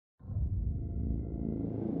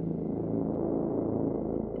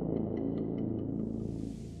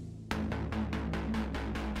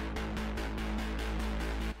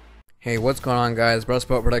Hey, what's going on guys,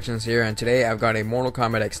 Brospo Productions here, and today I've got a Mortal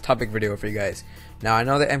Kombat X topic video for you guys. Now I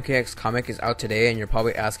know the MKX comic is out today and you're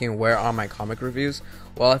probably asking where are my comic reviews.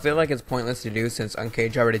 Well, I feel like it's pointless to do since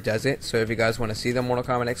Uncaged already does it, so if you guys want to see the Mortal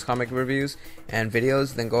Kombat X comic reviews and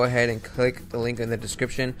videos, then go ahead and click the link in the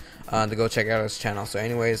description to go check out his channel. So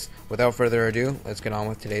anyways, without further ado, let's get on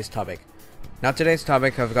with today's topic. Now today's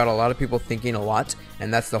topic I've got a lot of people thinking a lot,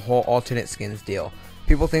 and that's the whole alternate skins deal.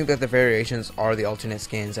 People think that the variations are the alternate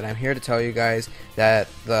skins, and I'm here to tell you guys that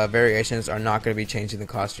the variations are not going to be changing the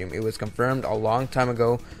costume. It was confirmed a long time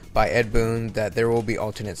ago by Ed Boon that there will be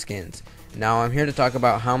alternate skins. Now I'm here to talk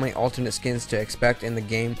about how many alternate skins to expect in the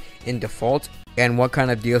game in default, and what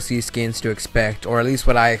kind of DLC skins to expect, or at least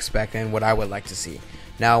what I expect and what I would like to see.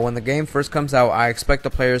 Now when the game first comes out, I expect the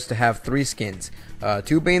players to have 3 skins.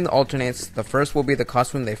 2 being the alternates. The first will be the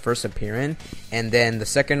costume they first appear in, and then the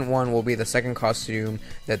second one will be the second costume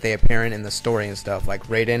that they appear in the story and stuff, like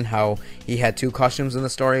Raiden, how he had 2 costumes in the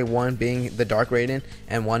story, one being the Dark Raiden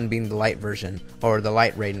and one being the light version, or the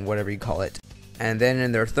light Raiden, whatever you call it. And then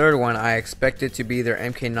in their third one, I expect it to be their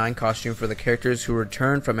MK9 costume for the characters who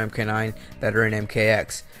return from MK9 that are in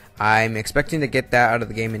MKX. I'm expecting to get that out of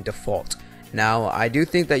the game in default. Now, I do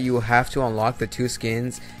think that you will have to unlock the 2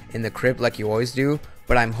 skins in the crypt like you always do,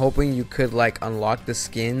 but I'm hoping you could like unlock the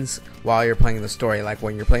skins while you're playing the story. Like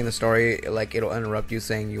when you're playing the story, like it'll interrupt you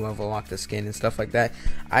saying you have unlocked the skin and stuff like that.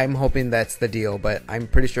 I'm hoping that's the deal, but I'm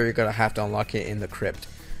pretty sure you're gonna have to unlock it in the crypt.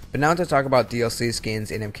 But now to talk about DLC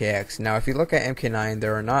skins in MKX. Now if you look at MK9,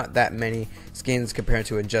 there are not that many skins compared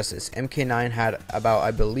to Injustice. MK9 had about,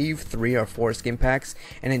 I believe, 3 or 4 skin packs,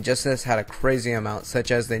 and Injustice had a crazy amount,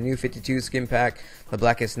 such as the New 52 skin pack, the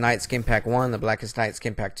Blackest Night skin pack 1, the Blackest Night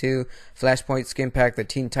skin pack 2, Flashpoint skin pack, the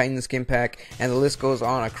Teen Titans skin pack, and the list goes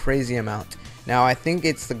on a crazy amount. Now I think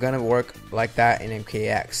it's gonna work like that in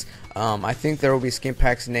MKX. I think there will be skin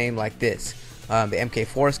packs named like this. The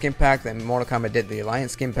MK4 skin pack, the Mortal Kombat Deadly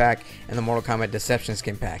Alliance skin pack, and the Mortal Kombat Deception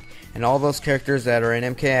skin pack. And all those characters that are in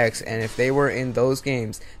MKX, and if they were in those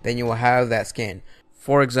games, then you will have that skin.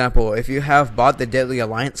 For example, if you have bought the Deadly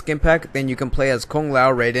Alliance skin pack, then you can play as Kung Lao,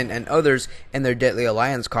 Raiden, and others in their Deadly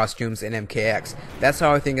Alliance costumes in MKX. That's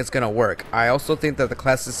how I think it's gonna work. I also think that the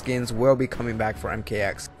classic skins will be coming back for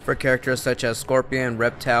MKX. For characters such as Scorpion,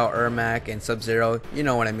 Reptile, Ermac, and Sub-Zero, you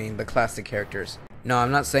know what I mean, the classic characters. No,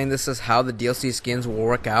 I'm not saying this is how the DLC skins will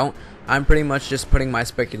work out. I'm pretty much just putting my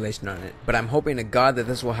speculation on it. But I'm hoping to God that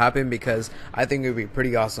this will happen because I think it would be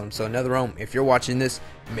pretty awesome. So NetherRealm, if you're watching this,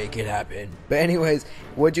 make it happen. But anyways,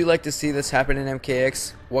 would you like to see this happen in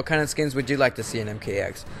MKX? What kind of skins would you like to see in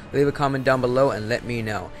MKX? Leave a comment down below and let me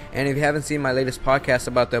know. And if you haven't seen my latest podcast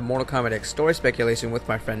about the Mortal Kombat X story speculation with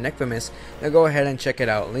my friend Necfamous, then go ahead and check it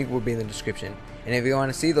out. Link will be in the description. And if you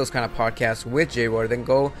want to see those kind of podcasts with JaeRoar, then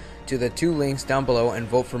go to the 2 links down below and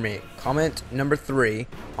vote for me. Comment number 3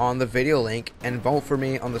 on the video link and vote for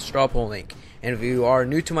me on the straw poll link. And if you are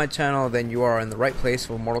new to my channel, then you are in the right place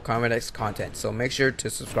for Mortal Kombat X content, so make sure to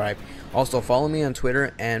subscribe. Also follow me on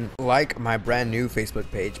Twitter and like my brand new Facebook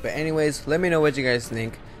page. But anyways, let me know what you guys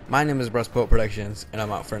think. My name is Brospo Productions, and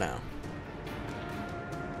I'm out for now.